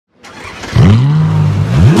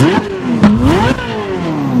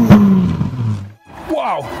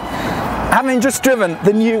Having just driven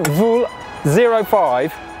the new Vuhl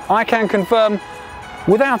 05, I can confirm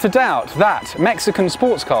without a doubt that Mexican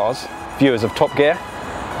sports cars, viewers of Top Gear,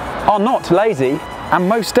 are not lazy and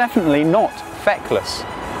most definitely not feckless.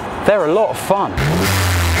 They're a lot of fun.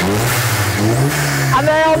 And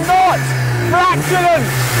they are not flatulent!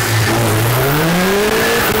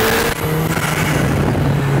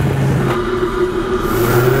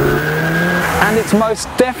 And it's most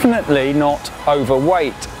definitely not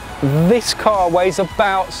overweight. This car weighs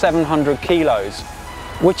about 700 kilos,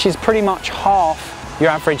 which is pretty much half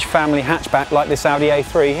your average family hatchback like this Audi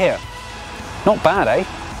A3 here. Not bad, eh?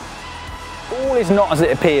 All is not as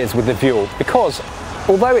it appears with the Vuhl, because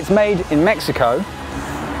although it's made in Mexico,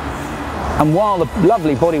 and while the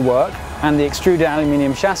lovely bodywork and the extruded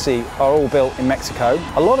aluminium chassis are all built in Mexico,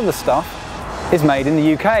 a lot of the stuff is made in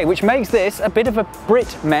the UK, which makes this a bit of a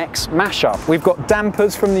Brit-Mex mashup. We've got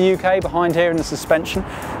dampers from the UK behind here in the suspension,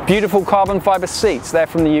 beautiful carbon fibre seats, they're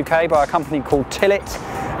from the UK by a company called Tillit,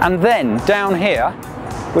 and then down here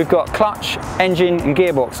we've got clutch, engine and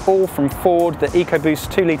gearbox, all from Ford, the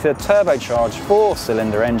EcoBoost 2-litre turbocharged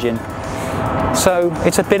 4-cylinder engine. So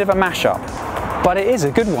it's a bit of a mashup, but it is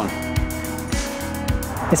a good one.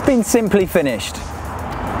 It's been simply finished.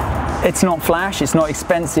 It's not flash, it's not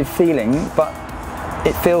expensive feeling, but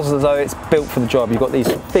it feels as though it's built for the job. You've got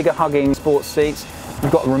these figure-hugging sports seats,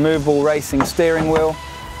 you've got a removable racing steering wheel.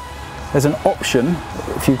 There's an option,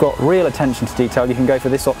 if you've got real attention to detail, you can go for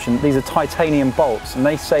this option. These are titanium bolts and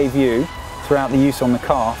they save you, throughout the use on the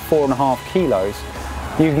car, 4.5 kilos.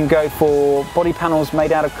 You can go for body panels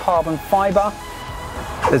made out of carbon fibre.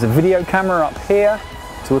 There's a video camera up here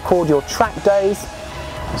to record your track days.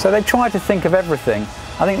 So they try to think of everything.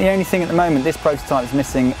 I think the only thing at the moment this prototype is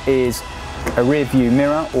missing is a rear view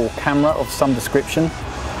mirror or camera of some description.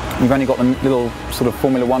 You've only got the little sort of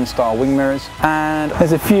Formula 1 style wing mirrors, and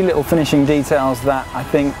there's a few little finishing details that I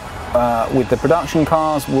think with the production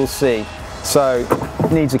cars we'll see. So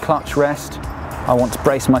it needs a clutch rest. I want to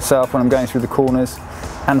brace myself when I'm going through the corners,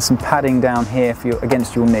 and some padding down here for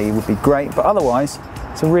against your knee would be great, but otherwise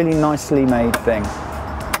it's a really nicely made thing.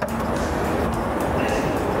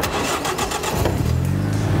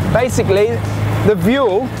 Basically, the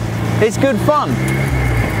Vuhl is good fun.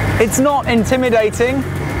 It's not intimidating.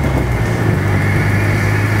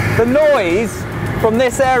 The noise from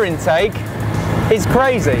this air intake is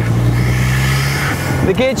crazy.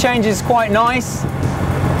 The gear change is quite nice.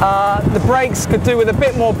 The brakes could do with a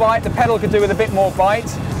bit more bite, the pedal could do with a bit more bite.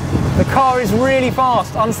 The car is really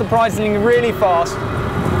fast, unsurprisingly really fast.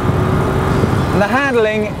 And the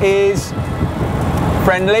handling is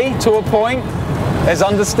friendly to a point. There's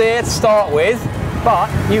understeer to start with, but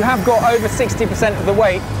you have got over 60% of the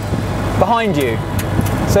weight behind you.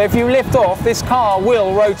 So if you lift off, this car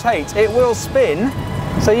will rotate, it will spin,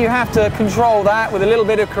 so you have to control that with a little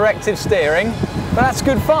bit of corrective steering, but that's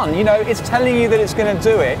good fun. You know, it's telling you that it's going to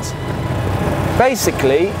do it.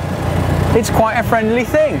 Basically, it's quite a friendly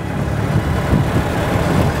thing.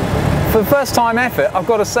 For the first time effort, I've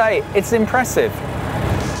got to say, it's impressive.